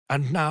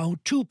And now,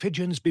 two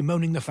pigeons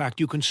bemoaning the fact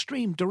you can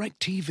stream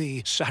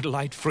DirecTV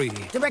satellite-free.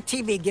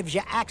 DirecTV gives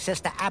you access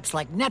to apps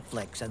like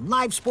Netflix and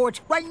live sports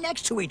right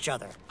next to each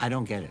other. I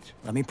don't get it.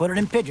 Let me put it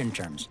in pigeon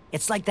terms.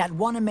 It's like that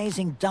one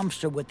amazing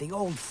dumpster with the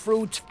old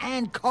fruits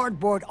and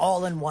cardboard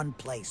all in one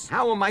place.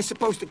 How am I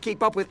supposed to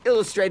keep up with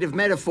illustrative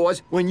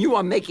metaphors when you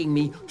are making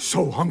me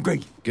so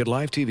hungry? Get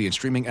live TV and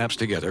streaming apps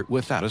together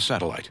without a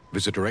satellite.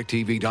 Visit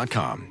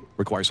DirecTV.com.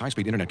 Requires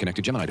high-speed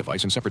internet-connected Gemini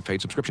device and separate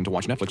paid subscription to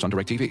watch Netflix on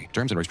DirecTV.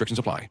 Terms and restrictions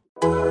apply.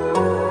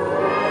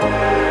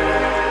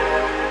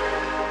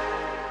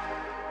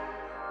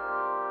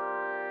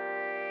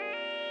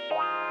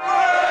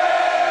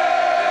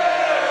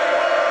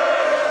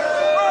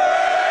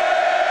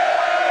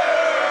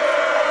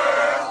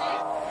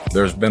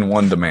 There's been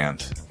one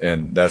demand,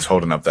 and that's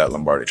holding up that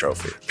Lombardi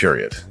trophy,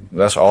 period.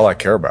 That's all I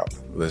care about,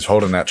 is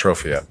holding that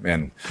trophy up,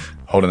 and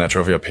holding that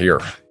trophy up here.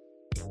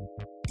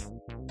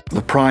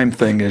 The prime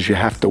thing is you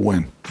have to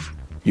win.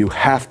 You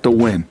have to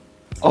win.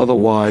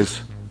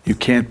 Otherwise, you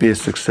can't be a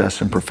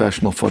success in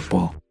professional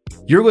football.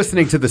 You're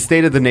listening to The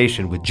State of the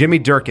Nation with Jimmy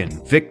Durkin,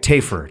 Vic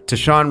Tafur,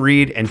 Tashawn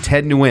Reed, and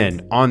Ted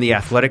Nguyen on the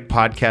Athletic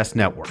Podcast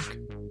Network.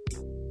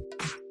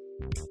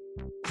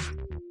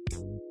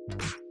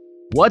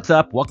 What's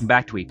up? Welcome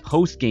back to a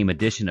post-game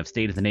edition of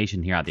State of the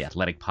Nation here on the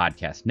Athletic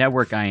Podcast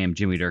Network. I am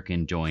Jimmy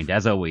Durkin, joined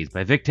as always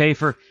by Vic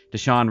Tafur,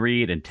 Tashawn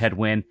Reed, and Ted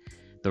Nguyen.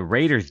 The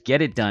Raiders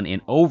get it done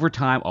in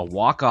overtime, a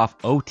walk-off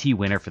OT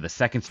winner for the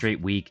second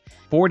straight week,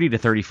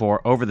 40-34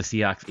 over the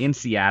Seahawks in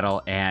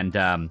Seattle.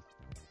 And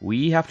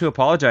we have to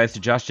apologize to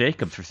Josh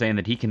Jacobs for saying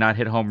that he cannot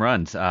hit home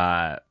runs.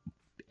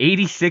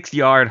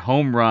 86-yard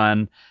home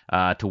run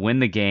to win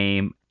the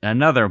game.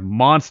 Another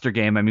monster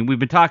game. I mean, we've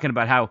been talking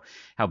about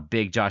how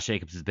big Josh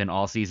Jacobs has been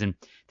all season.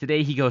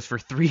 Today he goes for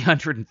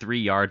 303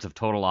 yards of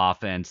total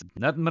offense.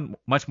 Nothing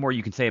much more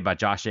you can say about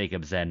Josh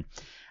Jacobs than,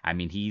 I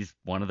mean, he's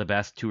one of the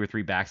best 2 or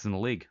 3 backs in the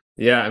league.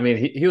 Yeah, I mean,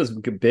 he was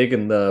big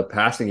in the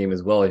passing game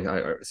as well.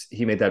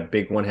 He made that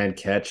big one-hand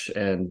catch.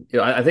 And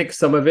I think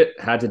some of it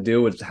had to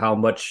do with how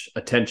much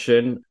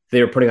attention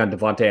they were putting on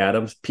Davante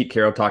Adams. Pete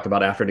Carroll talked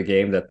about after the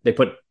game that they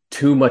put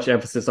too much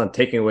emphasis on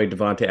taking away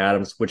Davante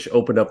Adams, which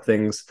opened up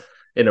things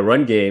in a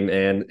run game.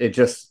 And it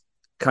just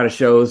kind of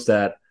shows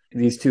that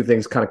these two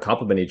things kind of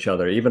complement each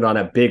other. Even on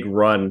that big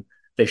run,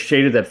 they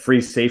shaded that free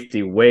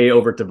safety way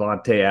over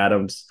Davante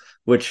Adams,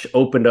 which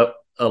opened up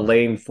a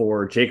lane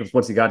for Jacobs.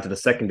 Once he got to the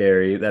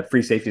secondary, that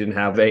free safety didn't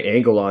have an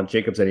angle on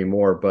Jacobs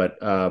anymore. But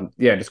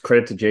just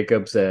credit to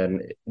Jacobs.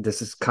 And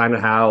this is kind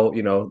of how,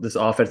 this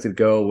offense could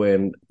go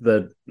when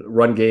the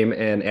run game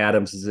and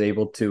Adams is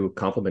able to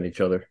complement each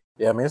other.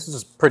 Yeah, I mean, this is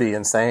just pretty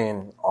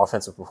insane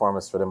offensive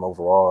performance for them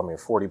overall. I mean,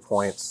 40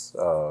 points,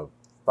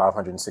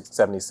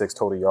 576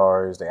 total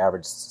yards. They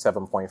averaged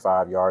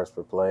 7.5 yards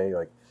per play.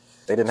 Like,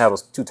 they didn't have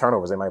those 2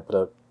 turnovers. They might put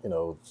up,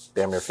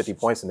 damn near 50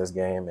 points in this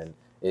game. And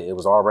it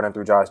was all running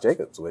through Josh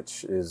Jacobs,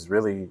 which is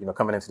really,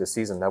 coming into the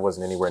season, that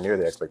wasn't anywhere near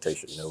the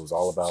expectation. It was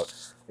all about,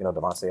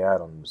 Davante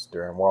Adams,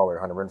 Darren Waller,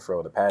 Hunter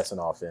Renfrow, the passing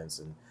offense.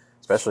 And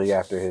especially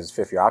after his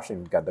 5th-year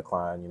option got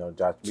declined,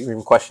 Josh, we were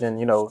even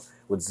questioning,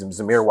 would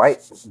Zamir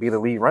White be the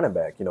lead running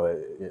back,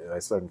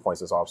 at certain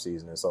points this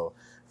offseason. And so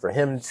for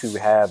him to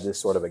have this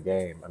sort of a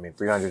game, I mean,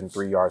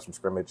 303 yards from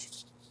scrimmage,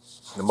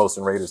 the most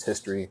in Raiders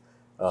history,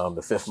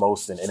 the 5th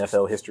most in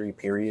NFL history,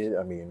 period.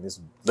 I mean, this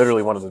is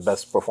literally one of the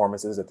best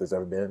performances that there's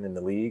ever been in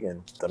the league.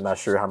 And I'm not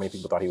sure how many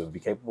people thought he would be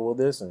capable of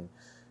this. And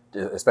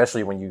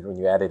especially when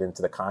you add it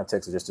into the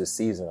context of just this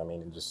season, I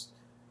mean, just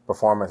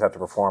performance after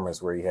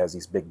performance where he has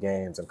these big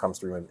games and comes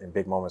through in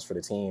big moments for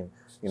the team.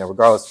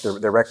 Regardless,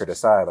 their record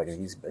aside, like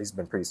he's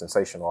been pretty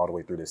sensational all the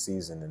way through this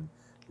season. And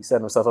he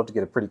set himself up to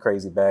get a pretty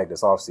crazy bag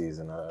this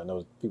offseason. I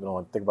know people don't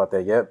want to think about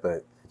that yet, but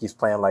if he keeps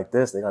playing like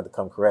this, they're going to have to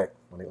come correct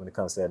when it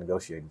comes to that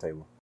negotiating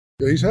table.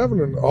 Yeah, he's having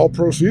an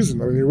all-pro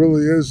season. I mean, he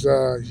really is.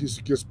 He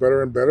gets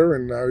better and better,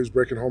 and now he's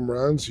breaking home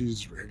runs. He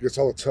gets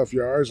all the tough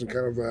yards and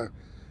kind of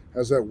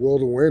has that will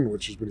to win,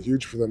 which has been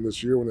huge for them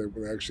this year when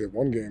they actually have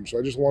won games. So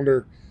I just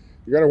wonder,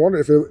 you got to wonder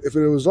if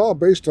it was all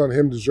based on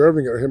him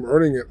deserving it or him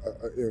earning it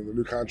in the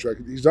new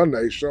contract. He's done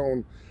that. He's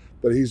shown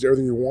that he's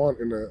everything you want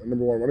in a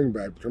number one running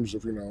back in terms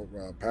of,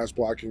 pass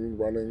blocking,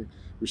 running,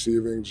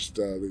 receiving, just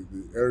the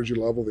energy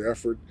level, the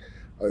effort.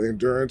 The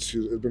endurance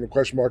has been a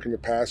question mark in the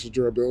past. His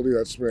durability,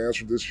 that's been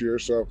answered this year.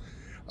 So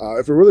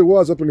if it really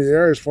was up in the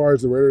air as far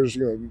as the Raiders,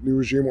 new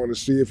regime wanting to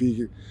see if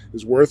he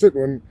is worth it,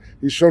 when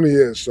he's shown he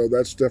is. So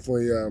that's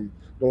definitely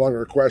no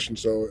longer a question.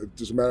 So it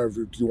doesn't matter if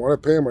do you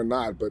want to pay him or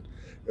not. But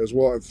as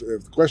well, if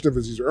the question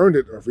is he's earned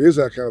it or if he is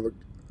that kind of a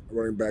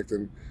running back,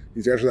 then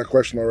he's answered that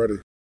question already.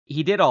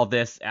 He did all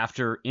this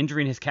after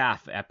injuring his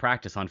calf at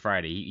practice on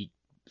Friday. He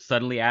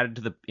suddenly added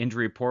to the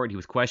injury report. He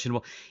was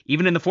questionable.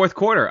 Even in the fourth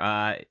quarter,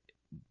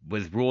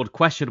 was ruled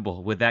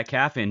questionable with that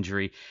calf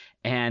injury.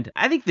 And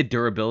I think the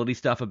durability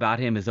stuff about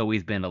him has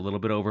always been a little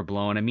bit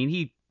overblown. I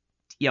mean,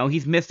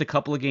 he's missed a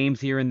couple of games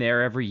here and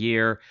there every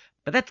year,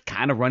 but that's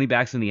kind of running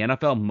backs in the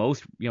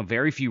NFL.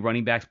 Very few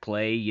running backs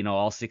play,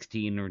 all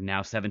 16 or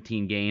now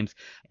 17 games.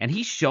 And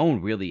he's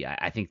shown really,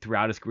 I think,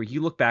 throughout his career. You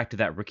look back to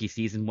that rookie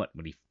season, what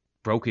he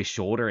broke his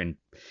shoulder and,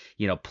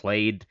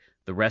 played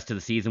the rest of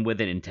the season with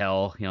it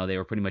until, they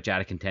were pretty much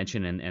out of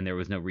contention and there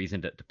was no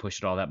reason to push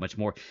it all that much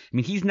more. I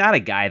mean, he's not a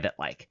guy that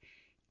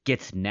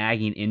gets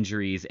nagging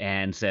injuries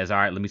and says, all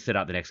right, let me sit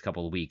out the next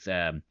couple of weeks.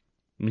 I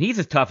mean, he's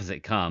as tough as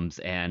it comes.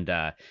 And,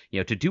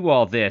 to do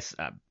all this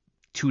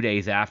 2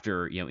 days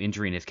after,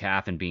 injuring his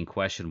calf and being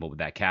questionable with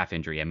that calf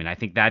injury. I mean, I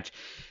think that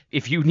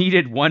if you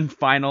needed one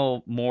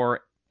final more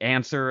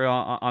answer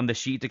on the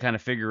sheet to kind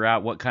of figure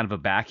out what kind of a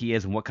back he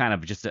is and what kind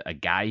of just a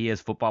guy he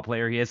is, football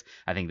player he is,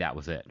 I think that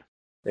was it.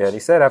 Yeah, and he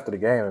said after the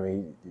game, I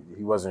mean,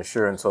 he wasn't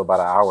sure until about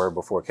an hour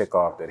before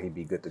kickoff that he'd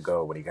be good to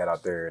go when he got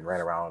out there and ran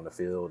around on the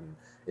field, and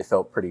it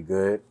felt pretty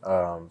good.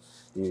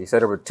 He said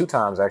there were 2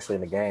 times actually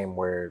in the game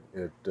where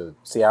the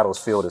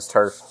Seattle's field is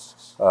turf.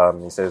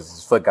 He says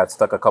his foot got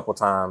stuck a couple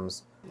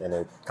times, and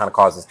it kind of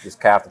caused his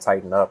calf to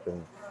tighten up.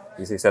 And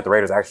he said the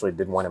Raiders actually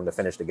didn't want him to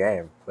finish the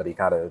game, but he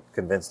kind of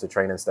convinced the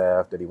training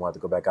staff that he wanted to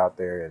go back out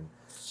there. And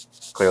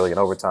clearly in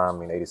overtime,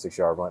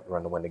 86-yard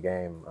run to win the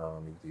game.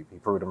 He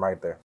proved him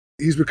right there.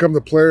 He's become the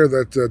player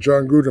that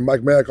John Gruden and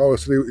Mike Mayock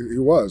always said he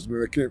was. I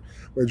mean,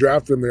 when they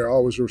drafted him, they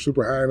always were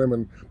super high on him,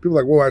 and people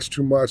were like, "Well, that's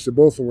too much." They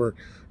both were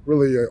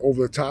really over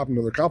the top in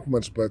their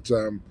compliments. But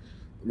I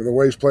mean, the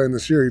way he's playing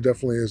this year, he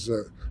definitely is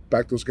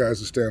back those guys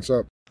that stands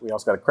up. We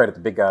also got to credit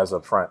the big guys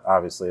up front.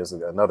 Obviously, as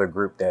another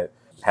group that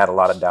had a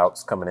lot of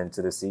doubts coming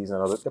into this season.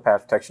 The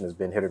pass protection has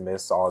been hit or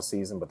miss all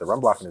season, but the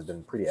run blocking has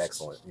been pretty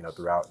excellent,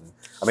 throughout. And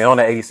I mean, on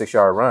that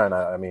 86-yard run,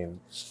 I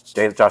mean,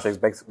 Josh Jacobs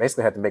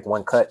basically had to make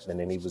one cut, and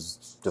then he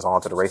was just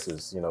on to the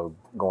races,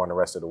 going the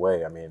rest of the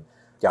way. I mean,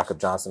 Jakob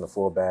Johnson, the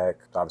fullback,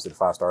 obviously the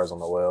 5 stars on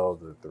the well.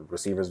 The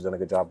receivers have done a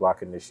good job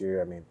blocking this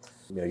year. I mean,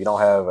 you don't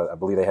have, I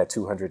believe they had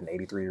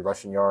 283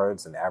 rushing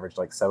yards and averaged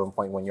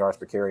 7.1 yards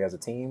per carry as a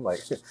team.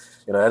 That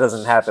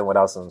doesn't happen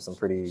without some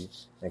pretty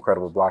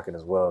incredible blocking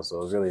as well. So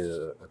it was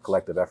really a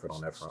collective effort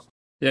on that front.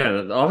 Yeah,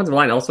 the offensive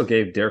line also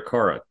gave Derek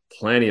Carr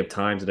plenty of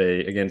time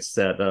today against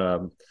that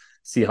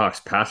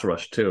Seahawks pass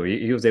rush too.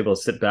 He was able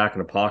to sit back in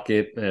the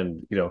pocket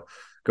and,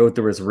 go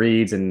through his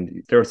reads,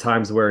 and there were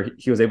times where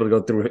he was able to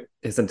go through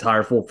his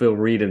entire full field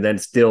read and then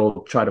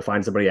still try to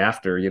find somebody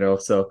after,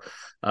 So,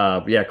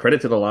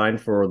 credit to the line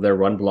for their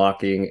run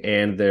blocking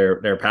and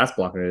their pass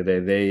blocking today.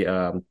 They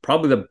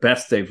probably the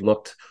best they've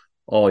looked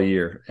all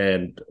year,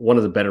 and one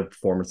of the better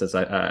performances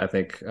I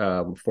think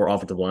for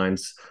offensive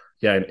lines,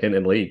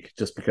 in league,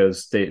 just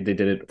because they did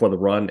it for the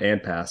run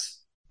and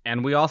pass.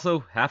 And we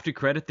also have to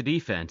credit the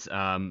defense.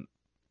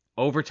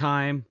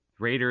 Overtime,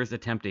 Raiders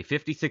attempt a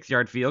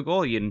 56-yard field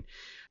goal, and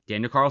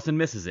Daniel Carlson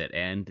misses it.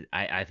 And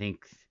I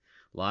think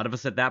a lot of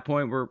us at that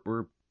point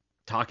were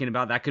talking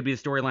about that could be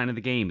the storyline of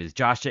the game. Is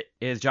Josh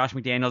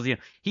McDaniels,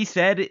 he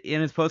said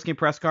in his post-game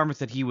press conference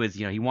that he was,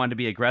 he wanted to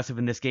be aggressive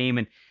in this game,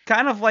 and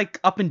kind of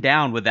up and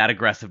down with that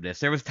aggressiveness.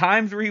 There was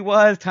times where he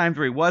was, times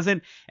where he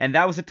wasn't, and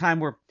that was a time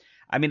where,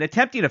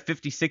 attempting a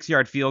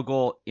 56-yard field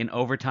goal in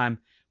overtime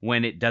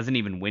when it doesn't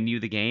even win you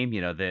the game,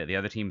 the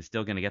other team is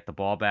still going to get the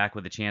ball back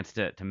with a chance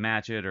to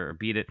match it or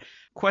beat it.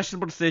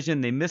 Questionable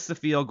decision. They missed the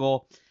field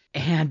goal.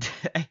 And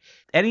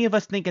any of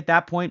us think at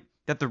that point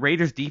that the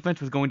Raiders defense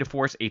was going to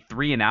force a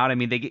 3-and-out? I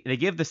mean, they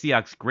give the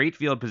Seahawks great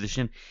field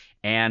position,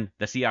 and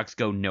the Seahawks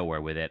go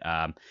nowhere with it.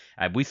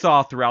 We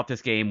saw throughout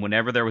this game,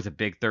 whenever there was a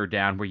big third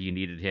down where you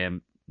needed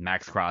him,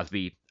 Max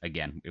Crosby,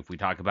 again, if we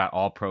talk about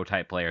all-pro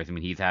type players,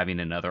 he's having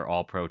another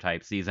all-pro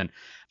type season.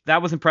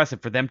 That was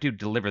impressive for them to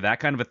deliver that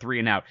kind of a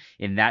 3-and-out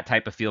in that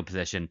type of field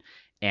position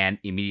and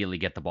immediately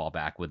get the ball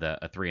back with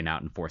a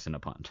 3-and-out and forcing a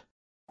punt.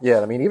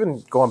 Yeah,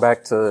 even going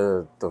back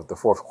to the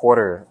fourth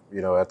quarter,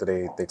 after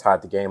they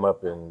tied the game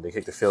up and they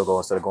kicked the field goal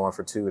instead of going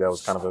for 2, that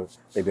was kind of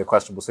maybe a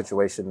questionable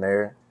situation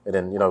there. And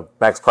then,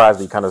 Max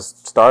Crosby kind of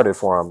started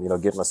for him,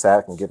 getting a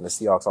sack and getting the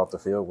Seahawks off the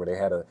field where they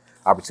had an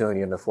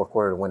opportunity in the fourth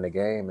quarter to win the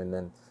game. And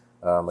then,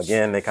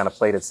 again, they kind of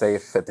played it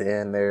safe at the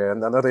end there.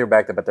 And I know they were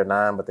backed up at their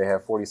 9, but they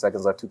had 40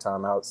 seconds left, 2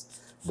 timeouts,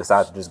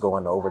 decided to just go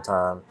into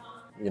overtime.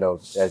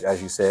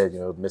 As you said,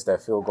 missed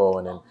that field goal.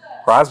 And then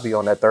Crosby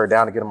on that third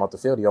down to get him off the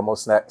field, he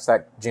almost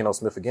sacked Geno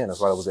Smith again.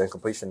 That's why it was an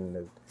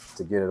incompletion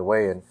to get it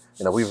away. And,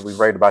 we've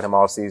raved about him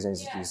all season.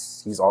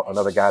 He's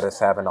another guy that's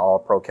having an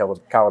all-pro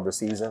caliber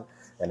season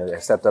and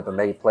has stepped up and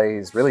made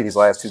plays really these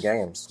last 2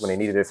 games when they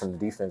needed it from the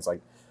defense.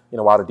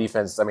 While the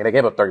defense, they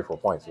gave up 34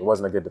 points. It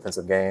wasn't a good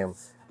defensive game.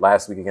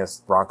 Last week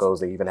against Broncos,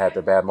 they even had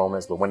their bad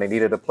moments. But when they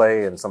needed a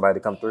play and somebody to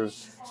come through,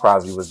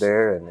 Crosby was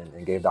there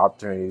and gave the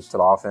opportunity to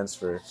the offense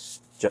for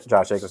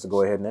Josh Jacobs to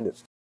go ahead and end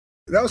it.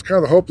 That was kind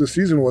of the hope this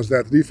season, was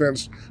that the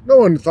defense, no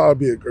one thought it would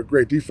be a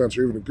great defense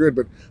or even a good,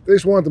 but they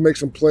just wanted to make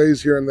some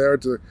plays here and there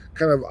to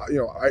kind of,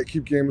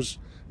 keep games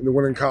in the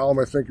winning column.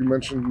 I think you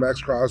mentioned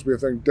Max Crosby. I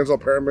think Denzel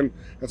Perryman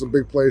had some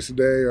big plays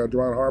today,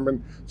 Duron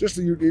Harmon. Just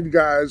you need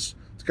guys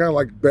to kind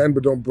of bend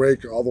but don't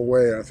break all the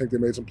way. And I think they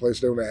made some plays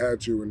today when they had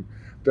to, and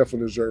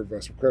definitely deserve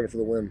some credit for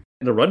the win.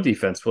 The run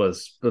defense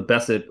was the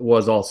best it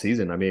was all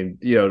season.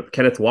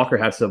 Kenneth Walker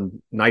had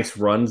some nice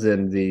runs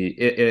in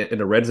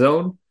the red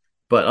zone,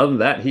 But other than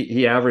that,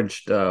 he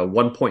averaged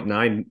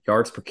 1.9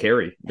 yards per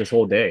carry this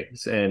whole day,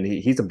 and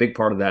he's a big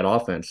part of that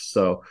offense.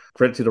 So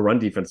credit to the run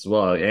defense as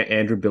well.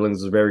 Andrew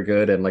Billings was very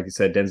good, and like you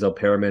said, Denzel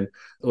Perryman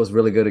was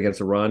really good against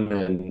the run.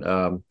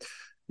 And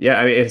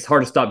it's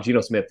hard to stop Geno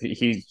Smith.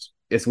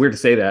 It's weird to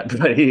say that,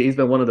 but he's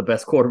been one of the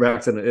best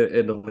quarterbacks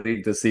in the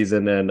league this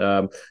season.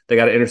 And they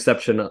got an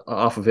interception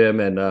off of him,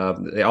 and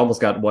they almost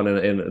got one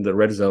in the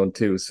red zone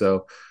too.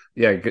 So.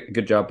 Yeah,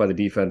 good job by the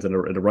defense, and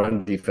the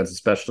run defense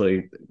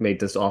especially made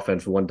this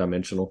offense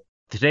one-dimensional.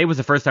 Today was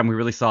the first time we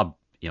really saw,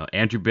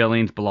 Andrew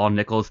Billings, Bilal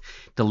Nichols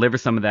deliver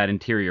some of that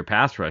interior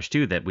pass rush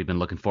too that we've been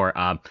looking for.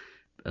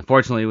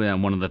 Unfortunately,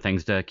 one of the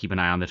things to keep an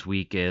eye on this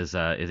week is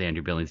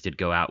Andrew Billings did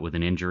go out with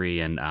an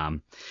injury, and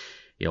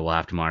we'll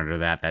have to monitor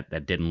that.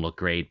 That didn't look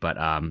great, but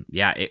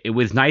it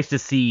was nice to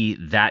see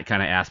that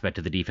kind of aspect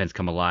of the defense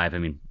come alive. I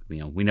mean,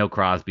 we know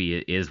Crosby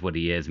is what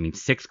he is. I mean,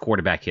 6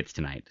 quarterback hits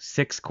tonight.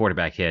 6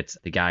 quarterback hits.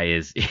 The guy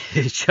is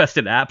just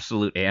an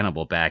absolute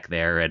animal back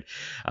there, and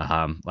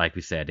like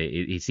we said,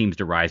 he seems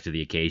to rise to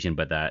the occasion.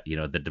 But the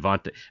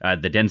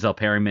Denzel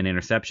Perryman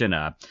interception,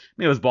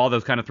 it was a ball that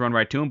was kind of thrown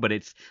right to him. But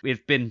it's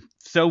been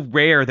so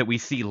rare that we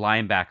see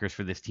linebackers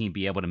for this team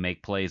be able to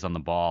make plays on the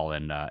ball,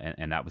 and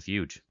that was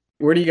huge.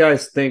 Where do you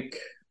guys think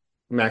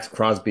Max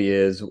Crosby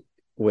is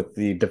with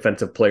the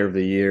Defensive Player of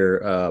the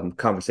Year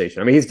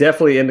conversation? I mean, he's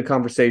definitely in the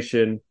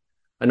conversation.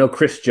 I know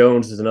Chris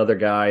Jones is another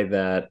guy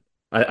that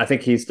I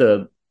think he's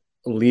the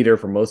leader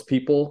for most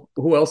people.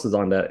 Who else is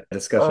on that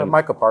discussion?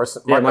 Micah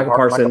Parsons. Yeah, Micah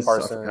Parsons.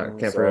 I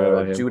can't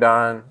forget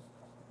him.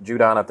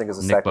 Judon, I think, is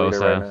a sack leader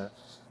right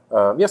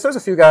now. Yes, there's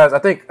a few guys. I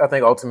think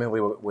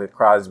ultimately with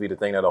Crosby, the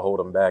thing that'll hold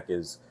him back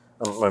is,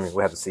 we'll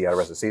have to see how the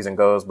rest of the season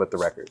goes, but the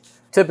record.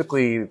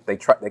 Typically, they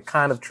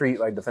kind of treat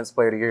like Defensive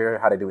Player of the Year,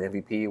 how they do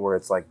MVP, where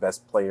it's like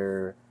best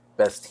player,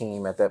 best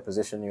team at that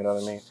position, you know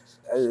what I mean?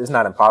 It's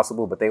not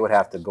impossible, but they would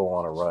have to go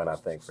on a run, I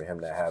think, for him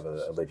to have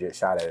a legit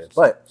shot at it.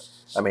 But,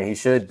 I mean, he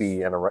should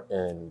be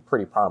in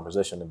pretty prime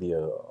position to be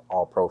an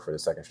all-pro for the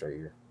second straight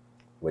year,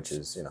 which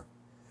is,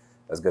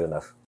 that's good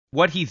enough.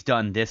 What he's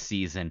done this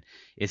season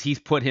is he's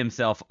put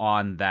himself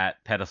on that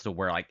pedestal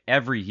where, like,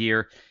 every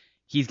year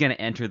he's going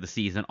to enter the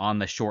season on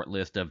the short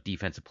list of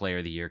Defensive Player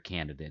of the Year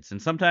candidates.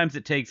 And sometimes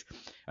it takes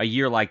a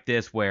year like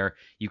this where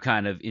you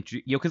kind of,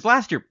 because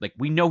last year, like,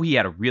 we know he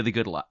had a really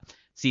good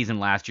season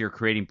last year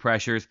creating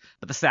pressures,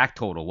 but the sack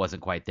total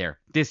wasn't quite there.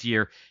 This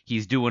year,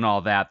 he's doing all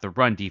that. The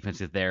run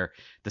defense is there.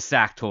 The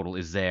sack total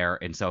is there.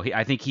 And so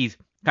I think he's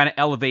kind of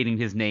elevating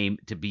his name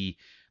to be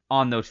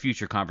on those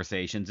future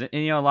conversations. And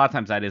a lot of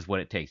times that is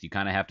what it takes. You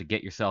kind of have to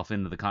get yourself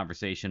into the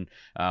conversation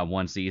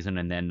one season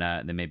and then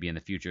maybe in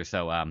the future.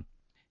 So,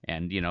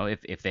 and,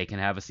 if they can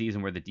have a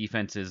season where the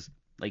defense is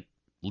like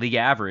league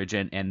average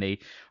and they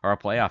are a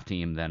playoff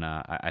team, then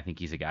I think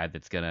he's a guy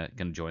that's gonna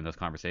join those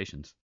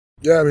conversations.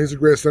 Yeah, I mean, he's a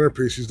great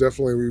centerpiece. He's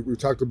definitely, we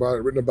talked about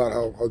it, written about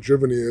how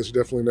driven he is. He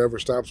definitely never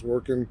stops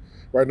working.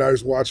 Right now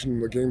he's watching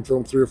the game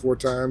film 3 or 4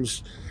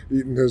 times,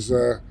 eating his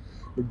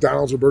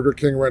McDonald's or Burger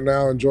King right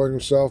now, enjoying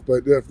himself.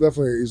 But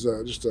definitely he's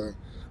just a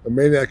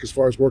maniac as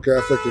far as work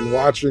ethic and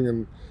watching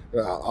and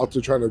out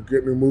there trying to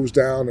get new moves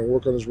down and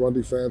work on his run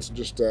defense and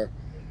just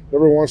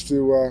never wants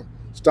to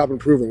stop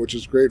improving, which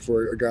is great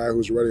for a guy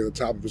who's already at the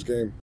top of his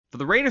game. For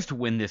the Raiders to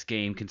win this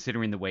game,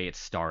 considering the way it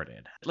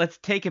started, let's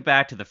take it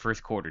back to the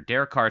first quarter.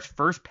 Derek Carr's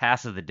first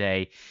pass of the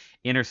day,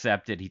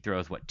 intercepted. He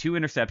throws, 2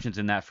 interceptions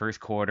in that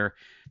first quarter.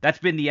 That's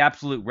been the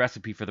absolute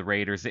recipe for the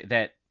Raiders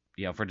that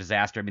for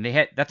disaster. I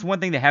mean, that's one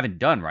thing they haven't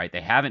done, right?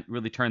 They haven't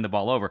really turned the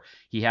ball over.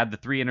 He had the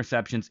 3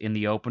 interceptions in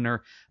the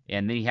opener,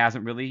 and then he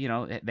hasn't really,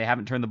 they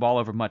haven't turned the ball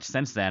over much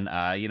since then.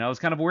 It was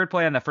kind of a weird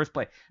play on that first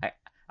play.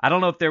 I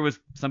don't know if there was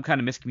some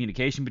kind of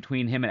miscommunication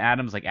between him and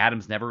Adams. Like,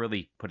 Adams never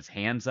really put his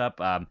hands up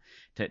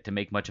to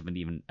make much of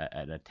an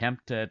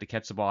attempt to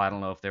catch the ball. I don't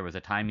know if there was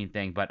a timing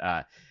thing, but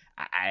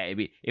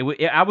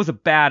I was a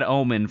bad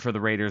omen for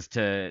the Raiders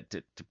to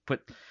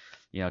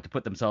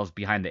put themselves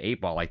behind the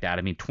 8 ball like that.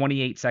 I mean,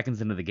 28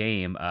 seconds into the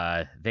game,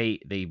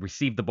 they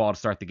received the ball to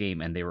start the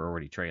game, and they were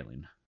already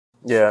trailing.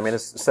 Yeah, I mean,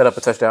 it's set up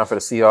a touchdown for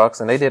the Seahawks,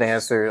 and they did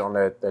answer on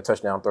that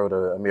touchdown throw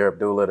to Amir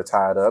Abdullah to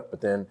tie it up. But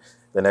then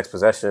the next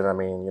possession, I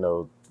mean,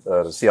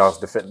 the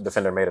Seahawks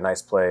defender made a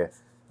nice play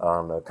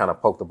to kind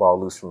of poke the ball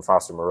loose from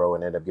Foster Moreau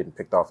and ended up getting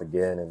picked off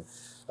again.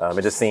 And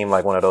it just seemed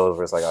like one of those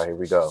where it's like, oh, here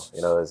we go.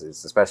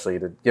 It's especially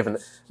given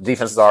the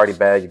defense is already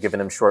bad. You're giving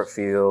them short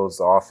fields.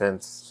 The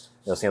offense,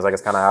 seems like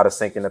it's kind of out of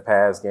sync in the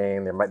pass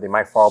game. They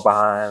might fall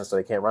behind, so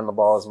they can't run the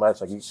ball as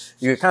much. Like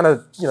you kind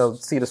of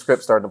see the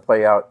script starting to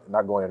play out,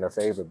 not going in their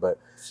favor. But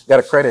you got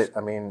to credit,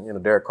 I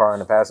mean, Derek Carr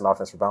and the passing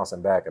offense for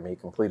bouncing back. I mean, he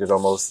completed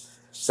almost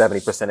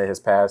 70% of his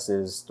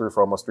passes, threw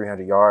for almost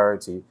 300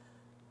 yards. He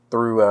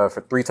threw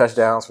for 3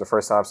 touchdowns for the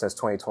first time since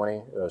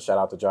 2020. Shout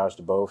out to Josh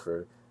DeBow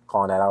for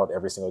calling that out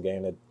every single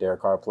game that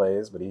Derek Carr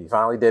plays. But he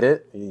finally did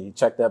it. He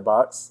checked that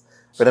box.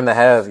 For them to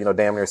have,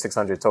 damn near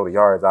 600 total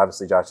yards,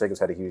 obviously Josh Jacobs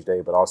had a huge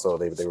day, but also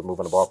they were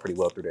moving the ball pretty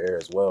well through the air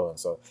as well. And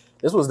so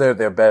this was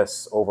their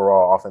best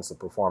overall offensive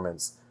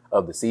performance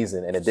of the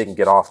season, and it didn't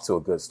get off to a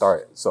good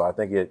start. So I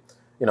think it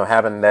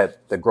having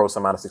the gross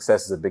amount of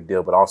success is a big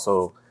deal, but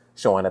also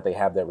showing that they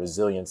have that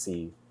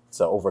resiliency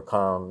to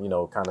overcome,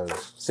 kind of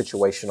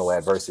situational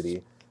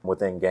adversity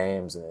within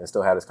games and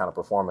still have this kind of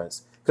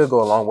performance could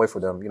go a long way for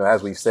them.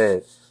 As we've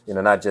said,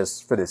 not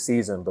just for this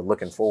season, but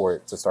looking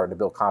forward to starting to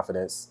build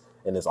confidence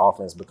in this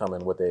offense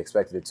becoming what they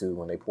expected it to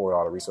when they poured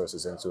all the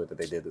resources into it that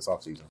they did this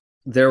offseason.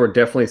 There were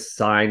definitely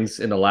signs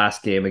in the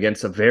last game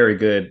against a very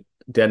good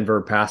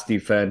Denver pass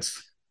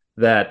defense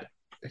that,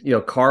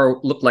 Carr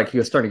looked like he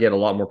was starting to get a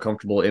lot more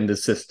comfortable in the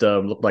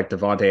system, looked like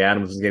Davante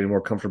Adams was getting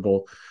more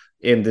comfortable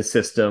in the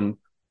system.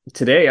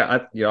 Today,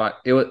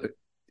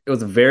 it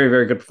was a very,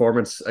 very good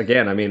performance.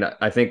 Again,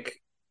 I think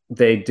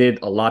they did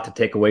a lot to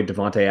take away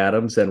Davante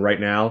Adams, and right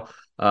now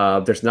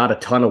there's not a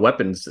ton of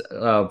weapons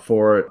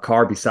for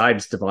Carr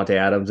besides Davante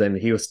Adams, and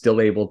he was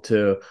still able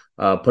to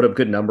put up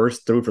good numbers,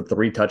 threw for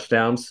 3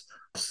 touchdowns.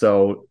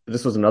 So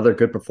this was another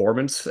good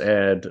performance,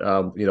 and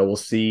we'll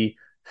see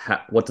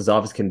what this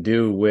offense can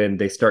do when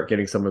they start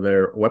getting some of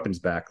their weapons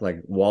back, like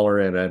Waller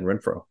and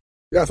Renfrow.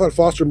 Yeah, I thought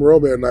Foster Moreau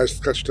made a nice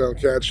touchdown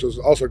catch. It was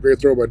also a great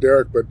throw by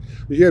Derek, but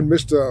he had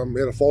missed. He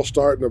had a false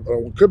start and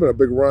could have been a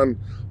big run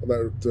on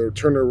the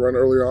Turner run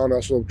early on.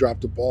 Also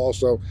dropped the ball,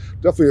 so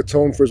definitely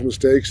atone for his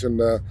mistakes.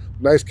 And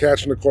nice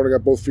catch in the corner,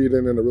 got both feet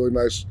in, and a really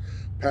nice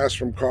pass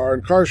from Carr.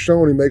 And Carr's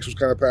shown he makes those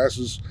kind of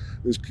passes.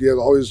 He has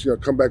always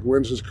comeback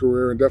wins his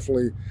career, and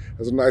definitely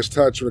has a nice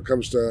touch when it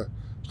comes to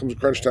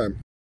crunch time.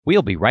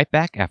 We'll be right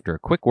back after a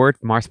quick word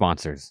from our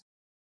sponsors.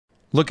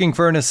 Looking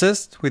for an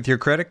assist with your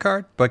credit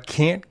card but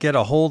can't get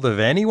a hold of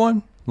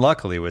anyone?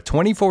 Luckily, with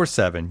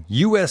 24/7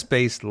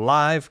 U.S.-based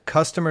live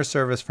customer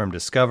service from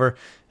Discover,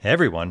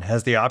 everyone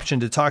has the option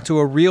to talk to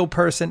a real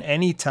person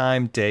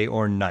anytime, day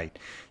or night.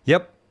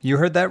 Yep, you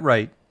heard that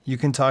right. You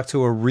can talk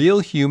to a real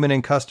human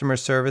in customer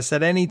service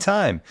at any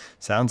time.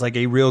 Sounds like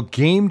a real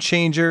game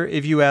changer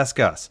if you ask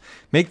us.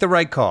 Make the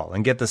right call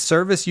and get the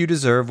service you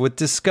deserve with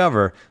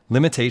Discover.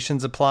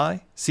 Limitations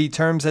apply. See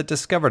terms at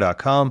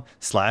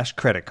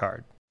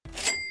discover.com/creditcard.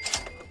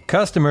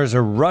 Customers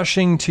are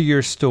rushing to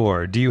your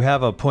store. Do you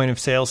have a point of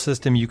sale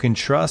system you can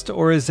trust,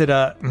 or is it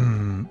a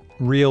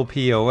real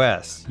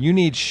POS? You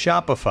need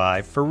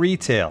Shopify for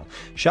retail.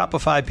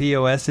 Shopify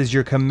POS is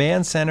your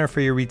command center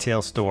for your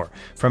retail store.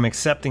 From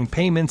accepting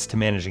payments to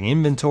managing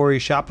inventory,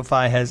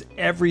 Shopify has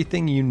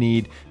everything you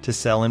need to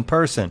sell in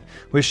person.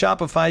 With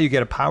Shopify, you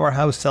get a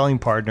powerhouse selling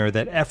partner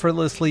that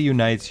effortlessly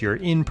unites your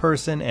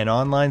in-person and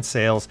online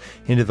sales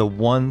into the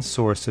one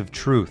source of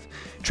truth.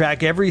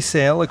 Track every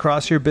sale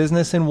across your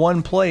business in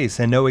one place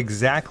and know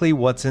exactly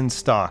what's in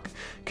stock.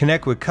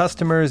 Connect with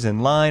customers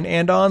in line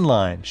and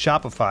online.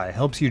 Shopify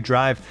helps you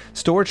drive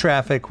store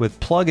traffic with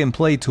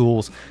plug-and-play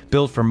tools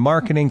built for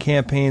marketing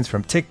campaigns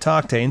from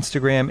TikTok to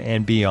Instagram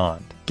and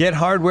beyond. Get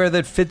hardware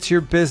that fits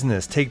your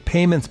business. Take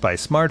payments by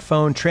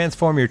smartphone,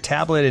 transform your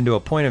tablet into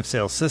a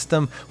point-of-sale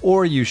system,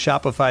 or use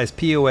Shopify's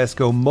POS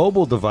Go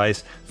mobile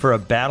device for a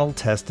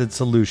battle-tested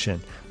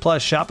solution.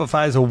 Plus,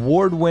 Shopify's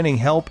award-winning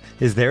help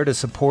is there to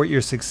support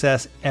your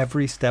success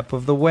every step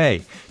of the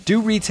way. Do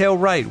retail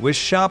right with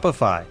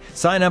Shopify.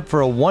 Sign up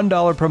for a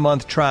 $1 per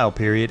month trial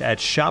period at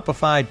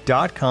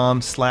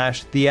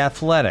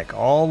shopify.com/theathletic,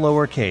 all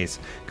lowercase.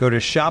 Go to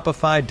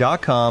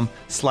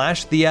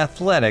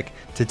shopify.com/theathletic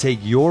to take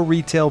your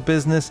retail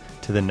business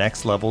to the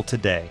next level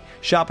today.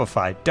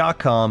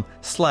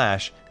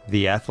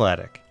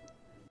 Shopify.com/theathletic.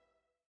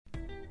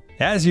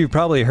 As you've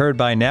probably heard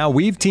by now,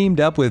 we've teamed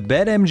up with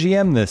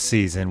BetMGM this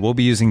season. We'll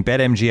be using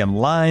BetMGM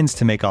lines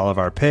to make all of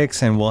our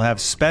picks, and we'll have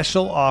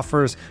special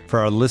offers for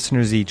our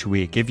listeners each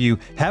week. If you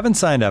haven't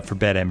signed up for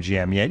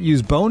BetMGM yet,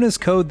 use bonus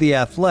code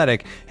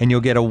THEATHLETIC, and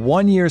you'll get a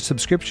 1-year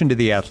subscription to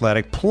The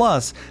Athletic,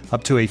 plus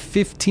up to a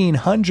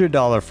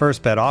 $1,500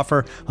 first bet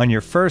offer on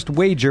your first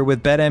wager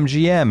with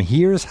BetMGM.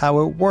 Here's how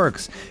it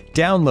works.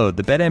 Download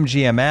the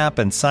BetMGM app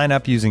and sign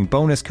up using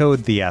bonus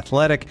code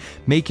THEATHLETIC.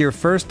 Make your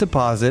first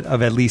deposit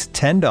of at least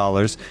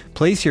 $10.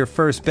 Place your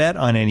first bet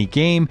on any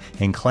game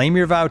and claim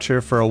your voucher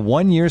for a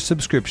 1-year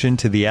subscription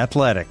to The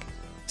Athletic.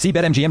 See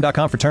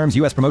BetMGM.com for terms.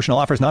 U.S. promotional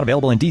offers not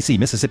available in D.C.,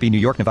 Mississippi, New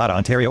York, Nevada,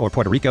 Ontario, or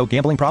Puerto Rico.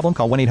 Gambling problem?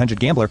 Call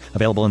 1-800-GAMBLER.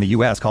 Available in the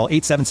U.S. Call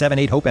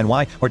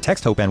 877-8-HOPE-NY or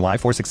text HOPE-NY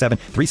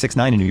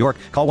 467-369 in New York.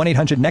 Call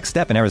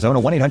 1-800-NEXT-STEP in Arizona.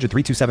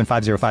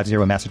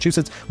 1-800-327-5050 in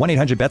Massachusetts.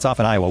 1-800-BETS-OFF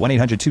in Iowa.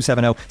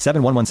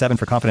 1-800-270-7117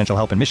 for confidential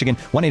help in Michigan.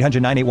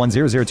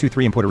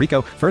 1-800-981-0023 in Puerto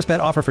Rico. First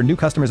bet offer for new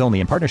customers only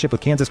in partnership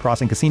with Kansas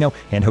Crossing Casino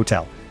and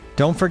Hotel.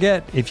 Don't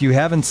forget, if you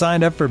haven't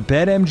signed up for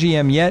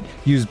BetMGM yet,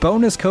 use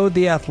bonus code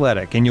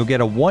THEATHLETIC and you'll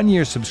get a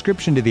 1-year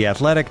subscription to The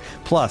Athletic,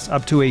 plus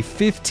up to a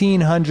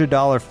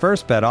 $1,500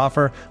 first bet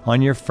offer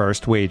on your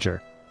first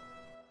wager.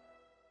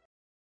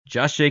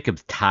 Josh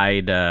Jacobs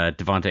tied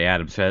Davante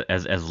Adams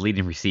as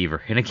leading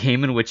receiver in a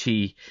game in which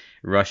he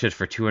rushes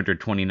for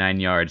 229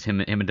 yards.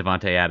 Him and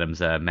Davante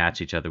Adams match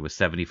each other with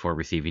 74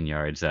 receiving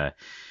yards. I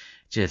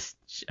don't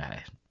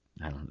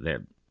know.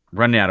 They're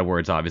running out of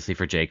words, obviously,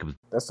 for Jacobs.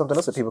 That's something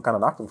else that people kind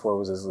of knocked him for,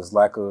 was his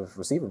lack of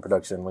receiving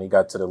production when he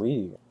got to the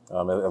league,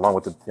 along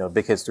with the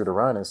big hits through the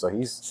run. And so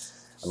he's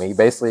I mean, he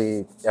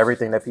basically,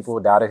 everything that people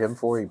doubted him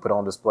for, he put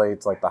on display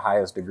to like the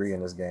highest degree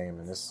in this game.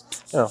 And it's,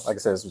 like I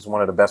said, it's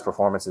one of the best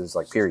performances,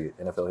 like, period,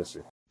 NFL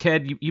history.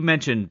 Ted, you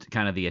mentioned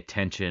kind of the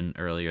attention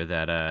earlier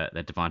that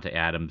Davante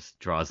Adams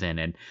draws in,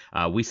 and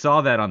we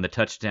saw that on the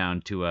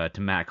touchdown to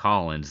Matt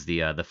Collins,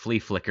 the flea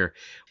flicker.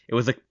 It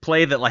was a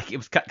play that, like, it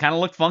was kind of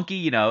looked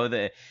funky,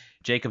 the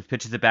Jacobs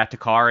pitches it back to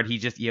Carr, and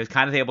he was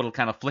kind of able to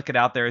kind of flick it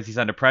out there as he's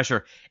under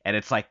pressure. And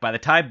it's like, by the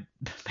time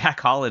Matt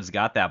Collins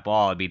got that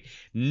ball, I mean,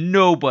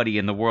 nobody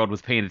in the world was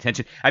paying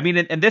attention. I mean,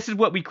 and this is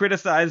what we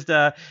criticized,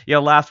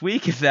 last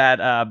week, is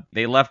that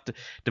they left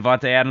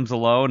Davante Adams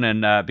alone,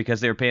 and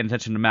because they were paying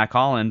attention to Matt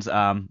Collins.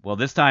 Well,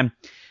 this time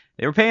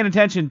they were paying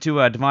attention to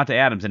Davante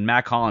Adams and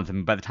Matt Collins. I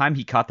mean, by the time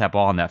he caught that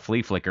ball on that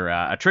flea flicker,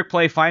 a trick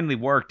play finally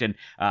worked, and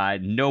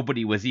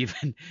nobody was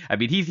even. I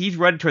mean, he's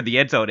running toward the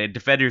end zone, and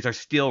defenders are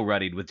still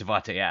running with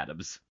Davante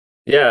Adams.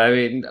 Yeah, I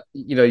mean,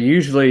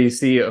 usually you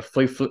see a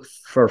flea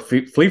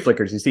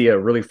flickers, you see a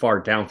really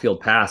far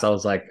downfield pass. I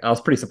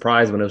was pretty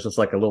surprised when it was just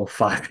like a little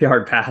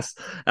 5-yard pass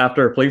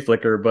after a flea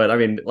flicker. But I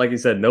mean, like you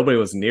said, nobody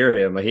was near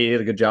him. He did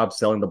a good job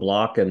selling the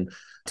block, and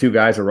two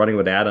guys were running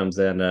with Adams,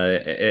 and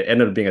it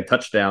ended up being a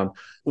touchdown.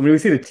 When we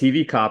see the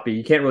TV copy,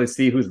 you can't really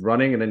see who's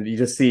running, and then you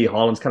just see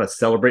Hollins kind of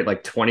celebrate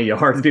like 20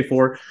 yards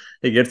before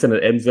he gets in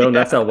the end zone.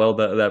 That's how well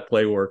that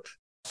play worked.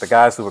 The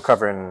guys who were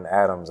covering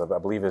Adams, I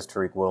believe it's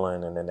Tariq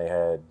Woolen, and then they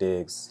had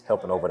Diggs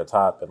helping over the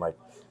top, and like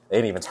they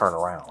didn't even turn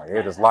around. Like,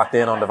 they're just locked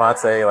in on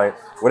Davante. Like,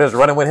 we're just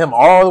running with him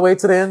all the way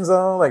to the end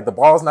zone. Like, the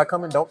ball's not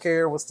coming, don't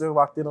care. We're still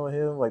locked in on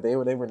him. Like, they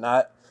were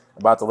not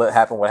about to let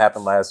happen what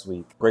happened last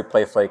week. Great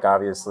play fake,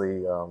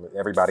 obviously.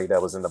 Everybody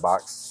that was in the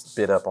box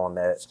bid up on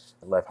that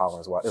and left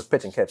Hollins wide. It was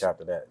pitch and catch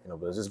after that, but it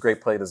was just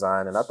great play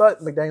design. And I thought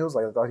McDaniels,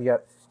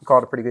 he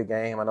called a pretty good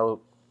game. I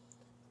know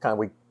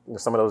kind of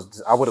some of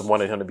those, I would have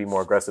wanted him to be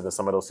more aggressive in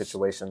some of those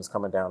situations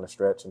coming down the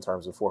stretch in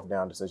terms of fourth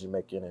down decision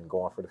making and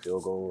going for the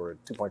field goal or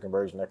 2-point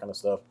conversion, that kind of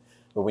stuff.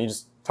 But when you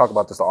just talk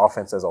about this, the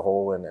offense as a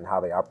whole and how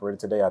they operated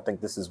today, I think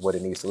this is what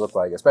it needs to look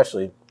like,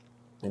 especially,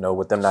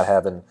 with them not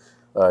having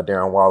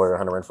Darren Waller or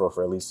Hunter Renfrow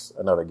for at least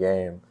another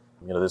game.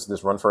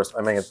 This run first,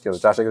 I mean,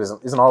 Josh Jacobs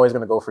isn't always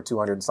going to go for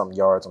 200 and something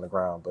yards on the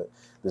ground, but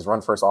this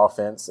run first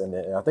offense, and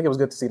I think it was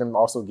good to see them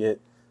also get,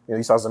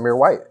 you saw Zamir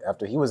White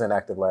after he was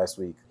inactive last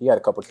week. He had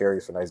a couple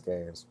carries for nice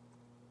games.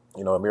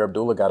 Amir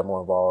Abdullah got more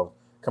involved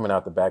coming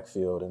out the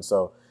backfield. And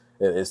so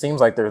it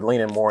seems like they're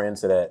leaning more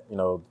into that,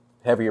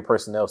 heavier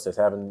personnel sets,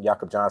 having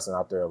Jakob Johnson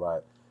out there a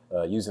lot,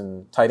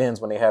 using tight ends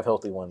when they have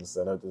healthy ones.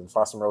 I know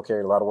Foster Moreau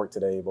carried a lot of work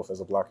today, both as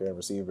a blocker and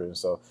receiver. And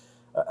so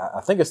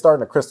I think it's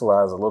starting to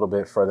crystallize a little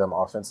bit for them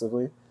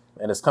offensively.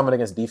 And it's coming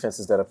against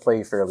defenses that have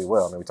played fairly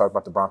well. I mean, we talked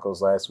about the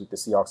Broncos last week. The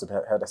Seahawks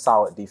have had a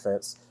solid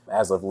defense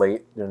as of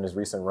late during this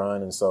recent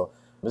run. And so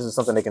this is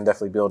something they can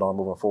definitely build on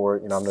moving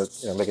forward. I'm not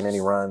making any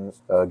run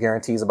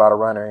guarantees about a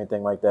run or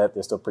anything like that.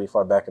 They're still pretty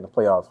far back in the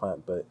playoff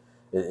hunt, but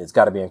it's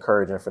got to be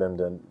encouraging for them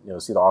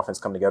to see the offense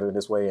come together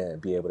this way and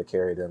be able to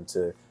carry them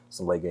to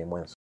some late game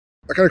wins.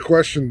 I kind of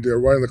questioned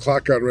running the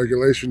clock out in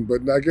regulation,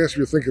 but I guess if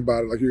you think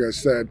about it, like you guys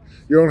said,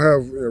 you don't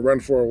have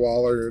Renfrow or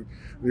Waller, and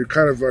you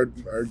kind of are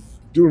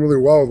doing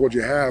really well with what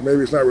you have.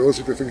 Maybe it's not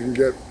realistic to think you can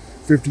get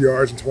 50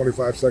 yards in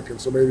 25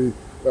 seconds, so maybe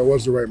that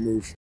was the right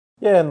move.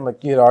 Yeah, and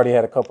like you had already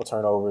had a couple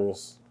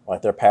turnovers.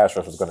 Like their pass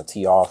rush was going to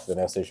tee off in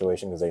that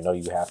situation because they know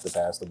you have to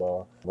pass the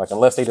ball. Like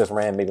unless they just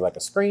ran maybe like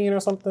a screen or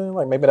something,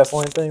 like maybe that's the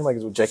only thing. Like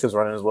Jacobs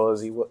running as well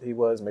as he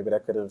was, maybe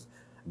that could have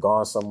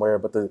gone somewhere.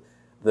 But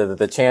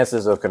the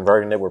chances of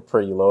converting it were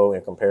pretty low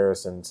in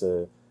comparison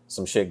to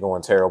some shit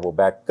going terrible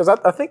back. Because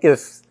I think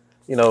if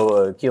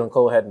Keelan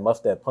Cole hadn't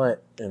muffed that punt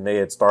and they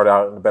had started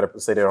out in a better,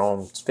 say their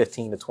own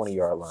 15 to 20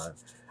 yard line,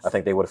 I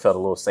think they would have felt a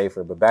little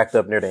safer. But backed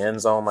up near the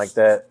end zone like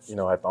that,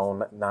 at the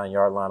own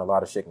 9-yard line, a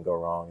lot of shit can go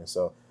wrong. And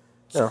so,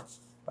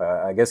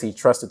 I guess he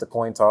trusted the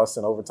coin toss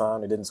in overtime.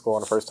 They didn't score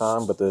on the first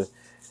time, but the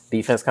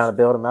defense kind of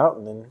bailed him out,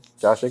 and then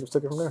Josh Jacobs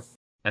took it from there.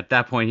 At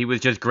that point, he was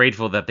just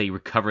grateful that they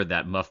recovered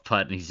that muff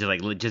punt, and he's just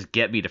like, just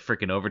get me to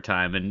freaking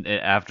overtime. And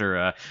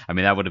after,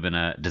 that would have been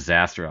a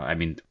disaster. I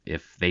mean,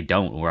 if they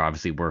don't,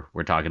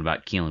 we're talking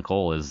about Keelan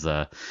Cole as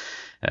the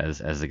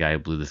guy who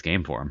blew this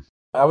game for him.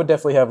 I would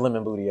definitely have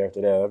lemon booty after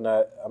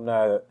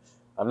that.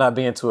 I'm not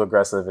being too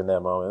aggressive in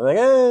that moment. Like,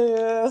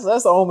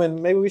 that's the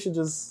omen. Maybe we should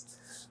just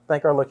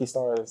thank our lucky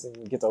stars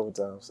and get to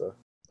overtime. So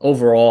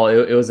overall,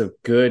 it was a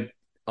good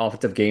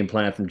offensive game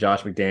plan from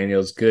Josh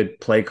McDaniels, good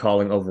play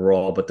calling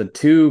overall. But the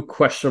two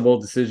questionable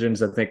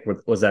decisions, I think,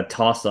 was that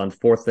toss on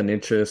 4th and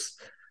inches.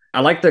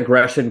 I like the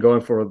aggression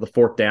going for the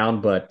 4th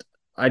down, but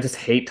I just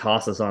hate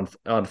tosses on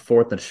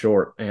 4th and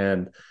short.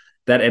 And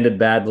that ended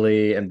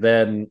badly. And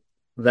then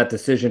that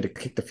decision to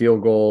kick the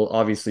field goal,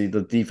 obviously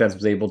the defense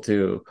was able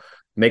to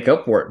make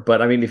up for it.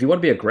 But I mean, if you want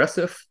to be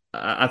aggressive,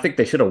 I think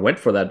they should have went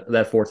for that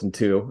 4th and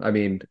 2. I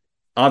mean,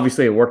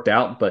 obviously it worked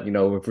out, but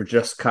if we're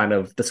just kind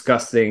of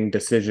discussing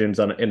decisions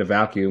in a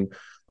vacuum,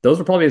 those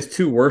were probably his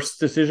 2 worst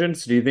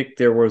decisions. Do you think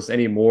there was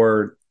any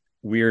more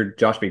weird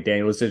Josh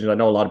McDaniels decisions? I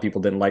know a lot of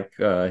people didn't like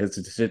his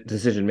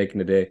decision making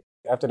today.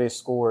 after they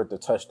scored the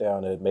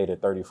touchdown, it made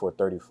it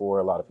 34-34.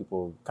 A lot of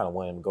people kind of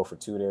wanted to go for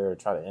two there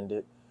to try to end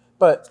it.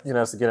 But,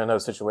 it's again another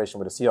situation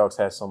where the Seahawks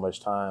had so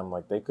much time.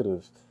 Like, they could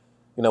have,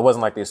 it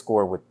wasn't like they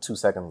scored with 2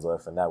 seconds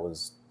left and that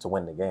was to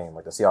win the game.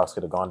 Like, the Seahawks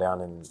could have gone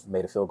down and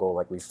made a field goal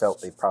like we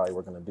felt they probably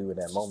were going to do in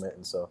that moment.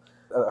 And so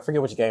I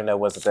forget which game that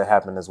was that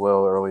happened as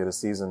well earlier this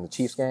season. The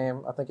Chiefs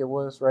game, I think it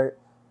was, right?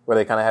 Where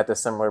they kind of had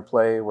this similar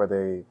play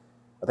where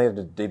I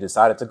think they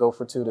decided to go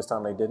for two. This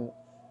time they didn't.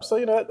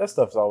 So, that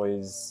stuff's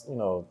always,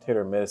 hit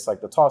or miss.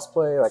 Like the toss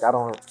play, like I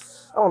don't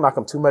knock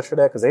them too much for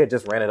that because they had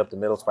just ran it up the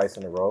middle twice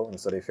in a row. And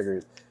so they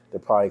figured they're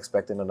probably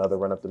expecting another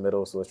run up the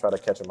middle. So let's try to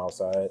catch them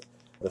outside.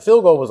 The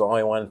field goal was the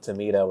only one to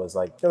me that was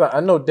like, I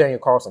know Daniel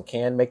Carlson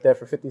can make that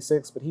for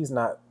 56, but he's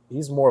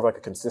more of like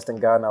a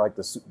consistent guy, not like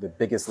the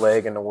biggest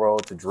leg in the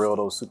world to drill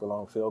those super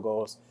long field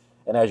goals.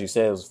 And as you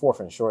said, it was 4th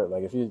and short.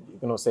 Like if you're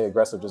going to say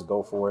aggressive, just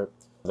go for it.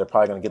 They're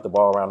probably going to get the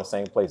ball around the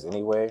same place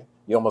anyway.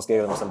 You almost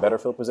gave them some better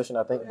field position,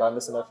 I think, by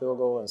missing that field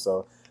goal. And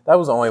so that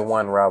was the only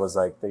one where I was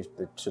like, they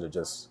should have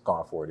just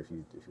gone for it if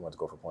you want to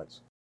go for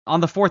points.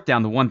 On the 4th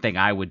down, the one thing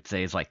I would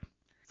say is like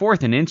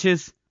 4th and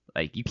inches.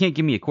 Like you can't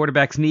give me a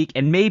quarterback sneak,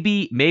 and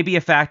maybe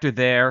a factor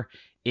there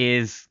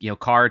is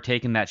Carr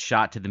taking that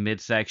shot to the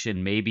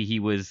midsection. Maybe he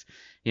was,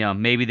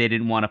 maybe they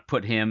didn't want to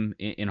put him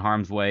in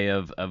harm's way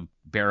of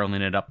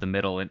barreling it up the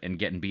middle and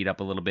getting beat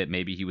up a little bit.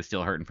 Maybe he was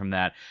still hurting from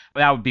that.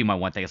 But that would be my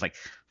one thing. It's like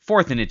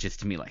 4th and inches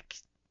to me. Like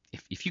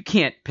if you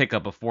can't pick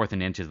up a 4th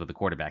and inches with a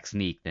quarterback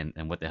sneak, then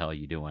what the hell are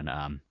you doing?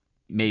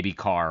 Maybe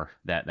Carr,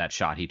 that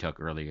shot he took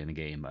earlier in the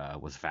game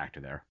was a factor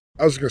there.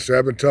 I was going to say,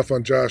 I've been tough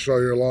on Josh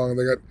all year long.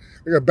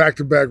 They got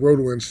back-to-back road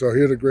wins, so he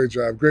did a great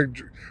job.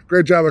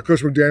 Great job by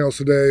Coach McDaniels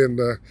today, and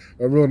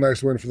a real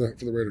nice win for the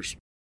Raiders.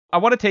 I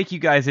want to take you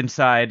guys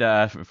inside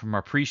from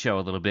our pre-show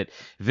a little bit.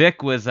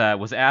 Vic was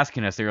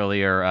asking us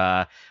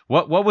earlier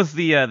what was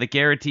the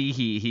guarantee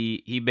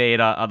he made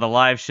on the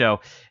live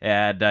show,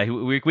 and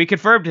we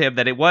confirmed to him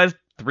that it was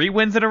 3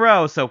 wins in a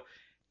row. So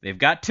they've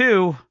got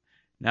 2.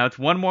 Now it's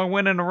 1 more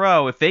win in a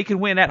row. If they can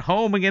win at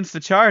home against the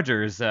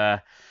Chargers,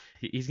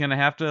 he's going to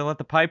have to let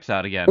the pipes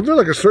out again. Was there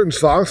like a certain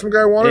song some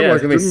guy wanted? Yeah, like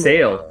it's going to be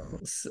Sail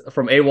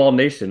from AWOL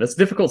Nation. It's a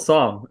difficult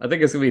song. I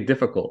think it's going to be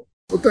difficult.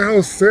 What the hell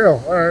is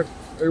Sail? All right,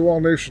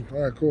 AWOL Nation.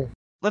 All right, cool.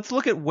 Let's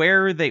look at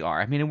where they are.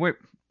 I mean, we're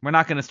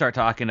not going to start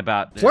talking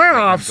about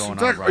playoffs.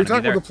 Are you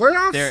talking about the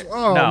playoffs?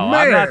 Oh, no,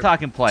 man. I'm not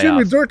talking playoffs.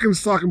 Jimmy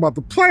Durkin's talking about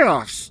the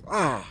playoffs.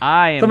 Oh.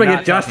 I am. Somebody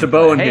get Josh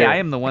DeBow in here. Hey, I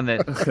am the one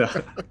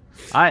that.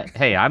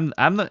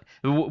 I'm the.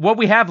 What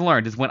we have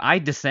learned is when I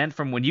dissent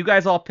from when you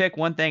guys all pick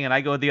one thing and I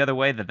go the other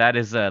way, that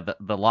is the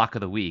lock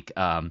of the week.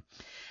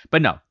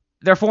 But no,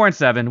 they're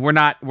 4-7.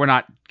 We're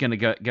not gonna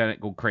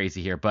go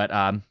crazy here.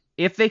 But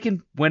if they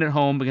can win at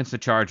home against the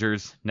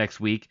Chargers next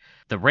week,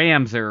 the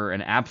Rams are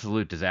an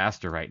absolute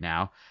disaster right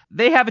now.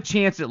 They have a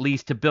chance at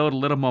least to build a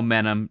little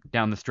momentum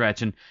down the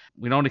stretch, and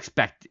we don't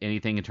expect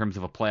anything in terms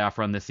of a playoff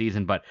run this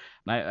season. But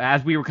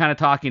as we were kind of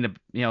talking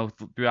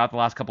throughout the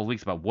last couple of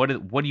weeks about what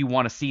do you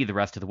want to see the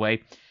rest of the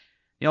way,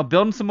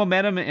 building some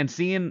momentum and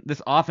seeing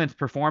this offense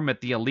perform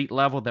at the elite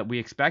level that we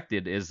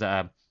expected is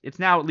it's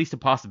now at least a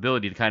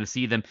possibility to kind of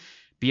see them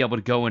be able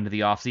to go into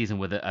the offseason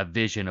with a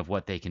vision of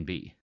what they can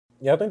be.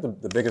 Yeah, I think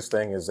the biggest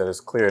thing is that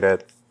it's clear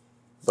that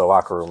the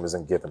locker room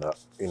isn't giving up.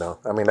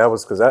 I mean, that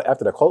was because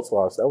after the Colts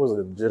loss, that was a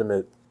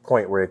legitimate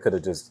point where it could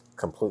have just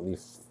completely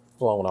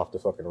flown off the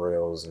fucking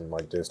rails and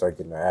like just start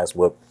getting their ass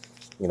whooped,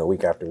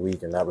 week after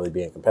week and not really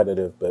being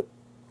competitive. But,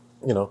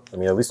 I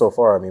mean, at least so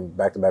far,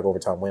 back-to-back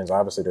overtime wins,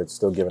 obviously they're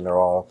still giving their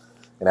all.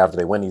 And after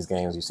they win these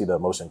games, you see the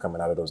emotion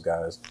coming out of those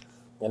guys.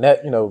 And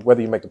that,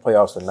 whether you make the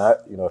playoffs or not,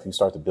 if you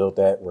start to build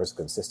that where it's a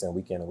consistent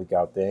week in and week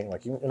out thing,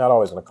 like you're not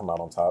always going to come out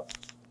on top.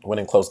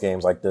 Winning close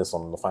games like this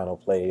on the final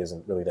play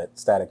isn't really that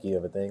staticky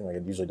of a thing. Like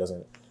it usually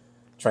doesn't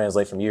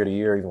translate from year to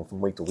year, even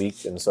from week to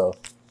week. And so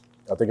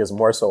I think it's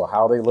more so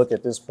how they look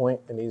at this point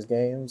in these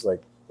games.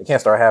 Like they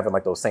can't start having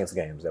like those Saints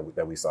games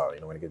that we saw,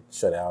 when they get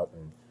shut out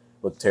and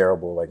look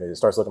terrible. Like it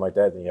starts looking like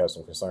that, then you have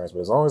some concerns. But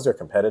as long as they're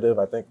competitive,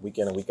 I think week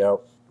in and week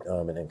out,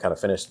 and then kind of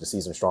finish the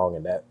season strong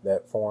in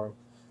that form,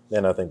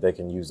 then I think they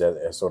can use that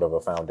as sort of a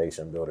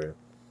foundation builder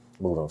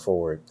moving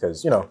forward.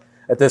 Because,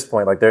 at this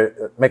point, like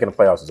they're making the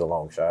playoffs is a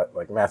long shot.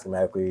 Like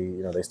mathematically,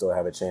 they still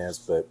have a chance,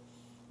 but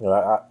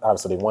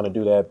obviously they want to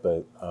do that.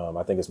 But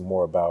I think it's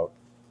more about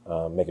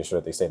making sure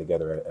that they stay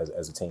together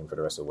as a team for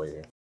the rest of the way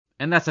here.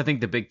 And that's, I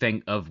think, the big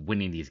thing of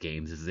winning these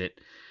games is that,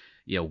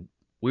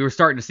 we were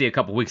starting to see a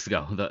couple weeks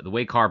ago the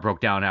way Carr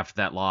broke down after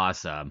that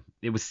loss.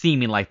 It was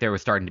seeming like there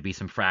was starting to be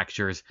some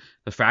fractures.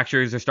 The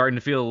fractures are starting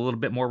to feel a little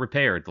bit more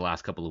repaired the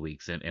last couple of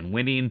weeks, and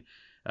winning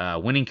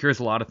cures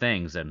a lot of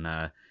things,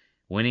 and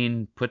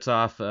winning puts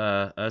off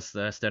us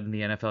studying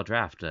the NFL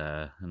draft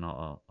and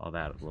all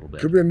that a little bit.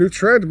 Could be a new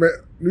trend.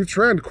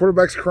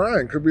 Quarterbacks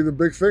crying could be the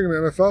big thing in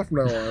the NFL from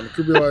now on. It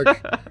could be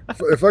like,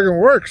 if fucking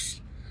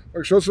works,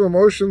 like show some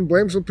emotion,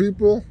 blame some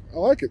people. I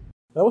like it.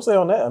 I will say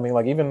on that,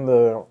 like even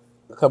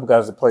a couple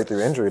guys that played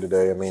through injury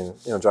today.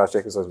 Josh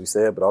Jacobs, as we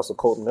said, but also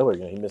Colton Miller.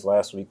 He missed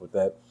last week with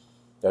that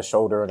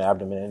shoulder and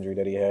abdomen injury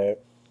that he had.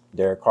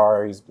 Derek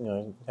Carr, he's he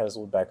has his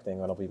little back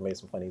thing. I know we've made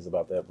some funnies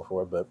about that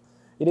before, but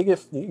he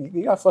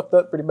got fucked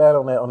up pretty bad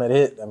on that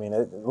hit. I mean,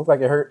 it looked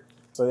like it hurt.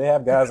 So they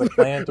have guys like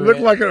playing through.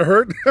 Looked like it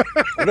hurt.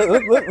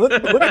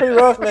 look pretty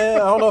rough, man.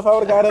 I don't know if I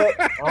would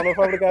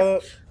have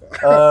got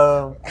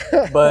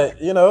up. But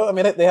I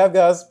mean, they have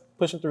guys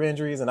pushing through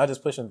injuries and not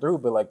just pushing through,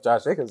 but like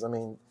Josh Jacobs, I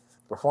mean,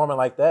 performing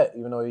like that,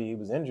 even though he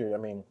was injured, I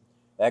mean,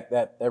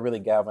 that really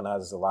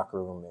galvanizes the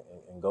locker room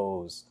and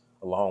goes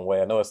a long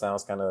way. I know it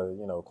sounds kind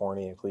of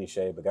corny and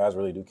cliche, but guys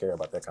really do care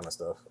about that kind of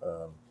stuff,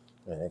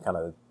 and it kind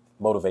of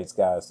motivates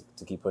guys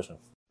to keep pushing.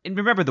 And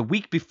remember, the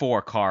week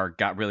before Carr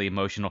got really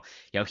emotional,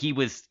 he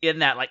was in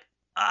that, like,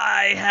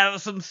 I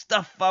have some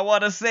stuff I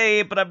want to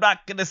say, but I'm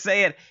not going to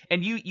say it.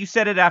 And you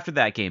said it after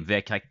that game,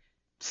 Vic. Like,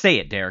 say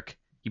it, Derek.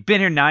 You've been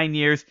here 9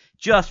 years.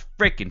 Just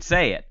freaking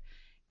say it.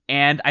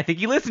 And I think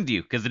he listened to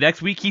you, because the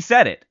next week he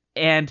said it.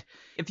 And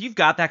if you've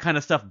got that kind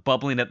of stuff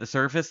bubbling at the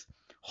surface,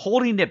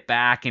 holding it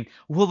back and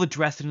we'll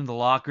address it in the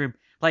locker room.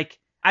 Like,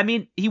 I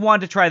mean, he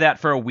wanted to try that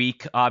for a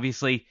week,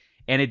 obviously.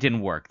 And it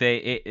didn't work.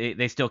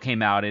 They still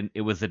came out, and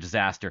it was a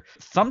disaster.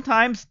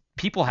 Sometimes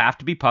people have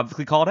to be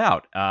publicly called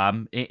out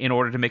in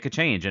order to make a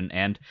change.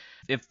 And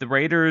if the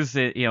Raiders,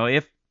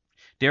 if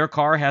Derek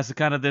Carr has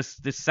kind of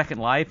this second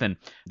life, and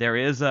there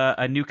is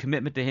a new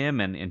commitment to him,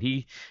 and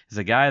he is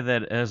a guy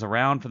that is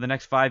around for the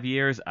next 5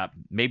 years,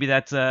 maybe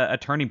that's a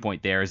turning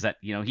point there. Is that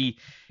he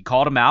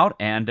called him out,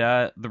 and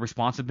the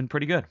response has been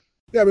pretty good.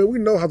 Yeah, I mean, we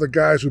know how the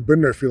guys who've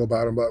been there feel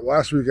about him, but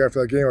last week after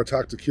that game, I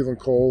talked to Keelan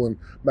Cole and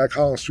Mac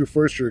Hollins, 2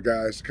 first-year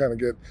guys, to kind of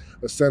get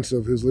a sense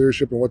of his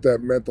leadership and what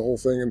that meant, the whole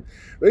thing. And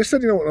they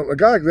said, when a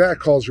guy like that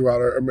calls you out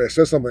or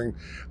says something,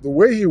 the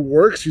way he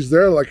works, he's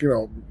there like,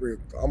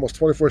 almost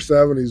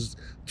 24/7. He's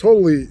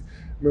totally,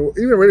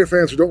 even Raider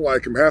fans who don't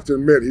like him have to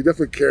admit he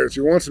definitely cares.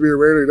 He wants to be a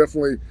Raider.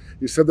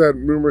 He said that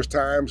numerous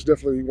times.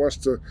 Definitely he wants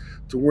to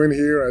win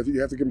here. I think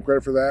you have to give him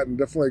credit for that. And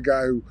definitely a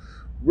guy who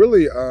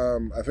really,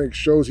 I think,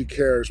 shows he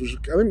cares, which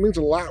I think means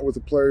a lot with the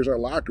players in our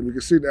locker room. You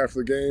can see it after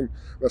the game,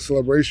 that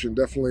celebration,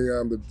 definitely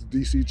the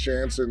DC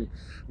chants. And,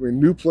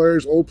 new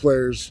players, old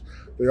players,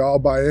 they all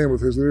buy in with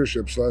his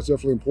leadership. So that's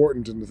definitely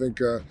important. And I think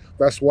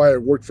that's why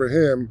it worked for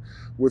him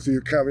with the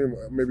kind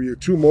of maybe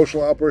 2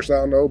 emotional outbursts, I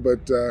don't know.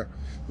 But the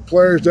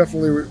players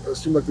definitely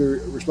seem like they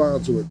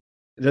responded to it.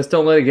 Just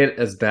don't let it get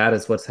as bad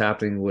as what's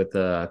happening with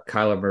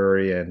Kyler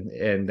Murray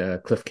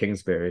and Cliff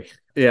Kingsbury.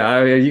 Yeah,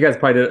 I mean, you guys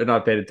probably did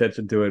not paid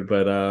attention to it,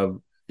 but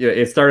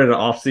it started in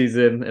off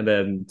season, and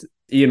then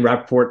Ian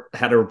Rappaport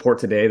had a report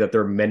today that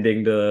they're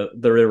mending the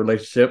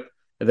relationship.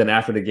 And then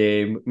after the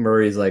game,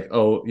 Murray's like,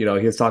 he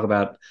was talking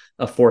about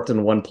a 4th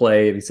and 1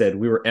 play, and he said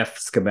we were F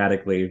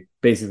schematically,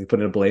 basically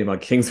putting the blame on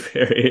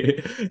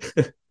Kingsbury.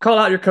 Call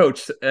out your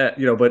coach,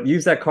 but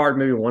use that card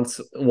maybe once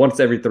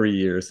every 3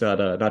 years,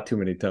 not too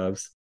many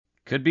times.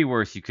 Could be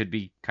worse. You could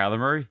be Kyler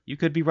Murray. You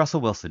could be Russell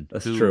Wilson.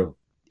 That's true.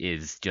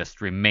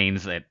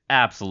 Remains an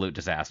absolute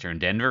disaster in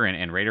Denver,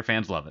 and Raider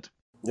fans love it.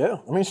 Yeah,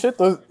 I mean, shit.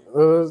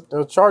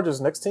 The Chargers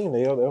next team,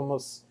 they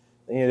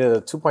needed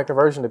a 2-point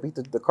conversion to beat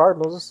the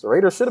Cardinals. The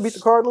Raiders should have beat the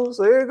Cardinals.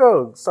 So there you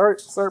go.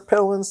 Start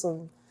peddling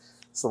some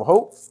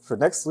hope for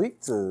next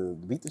week to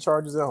beat the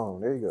Chargers at home.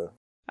 There you go.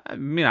 I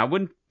mean, I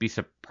wouldn't be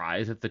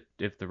surprised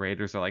if the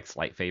Raiders are like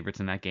slight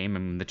favorites in that game. I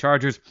mean, the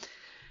Chargers,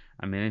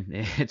 I mean,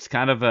 it's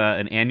kind of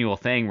an annual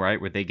thing, right,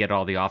 where they get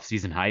all the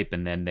offseason hype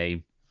and then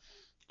they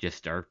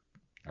just are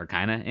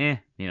kind of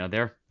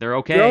they're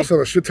okay. They also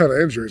have a shit ton of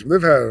injuries.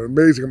 They've had an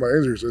amazing amount of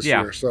injuries this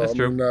year. So that's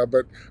true.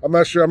 But I'm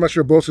not sure.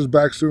 Bosa's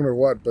back soon or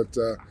what. But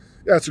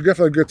it's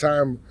definitely a good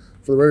time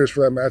for the Raiders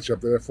for that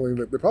matchup.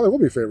 They probably will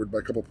be favored by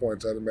a couple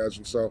points, I'd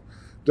imagine. So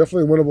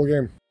definitely a winnable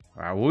game.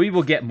 All right, well, we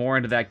will get more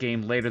into that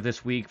game later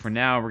this week. For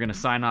now, we're going to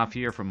sign off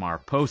here from our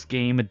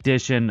post-game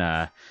edition.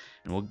 And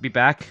we'll be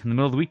back in the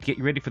middle of the week to get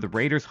you ready for the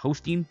Raiders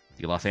hosting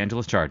the Los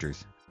Angeles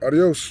Chargers.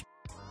 Adios.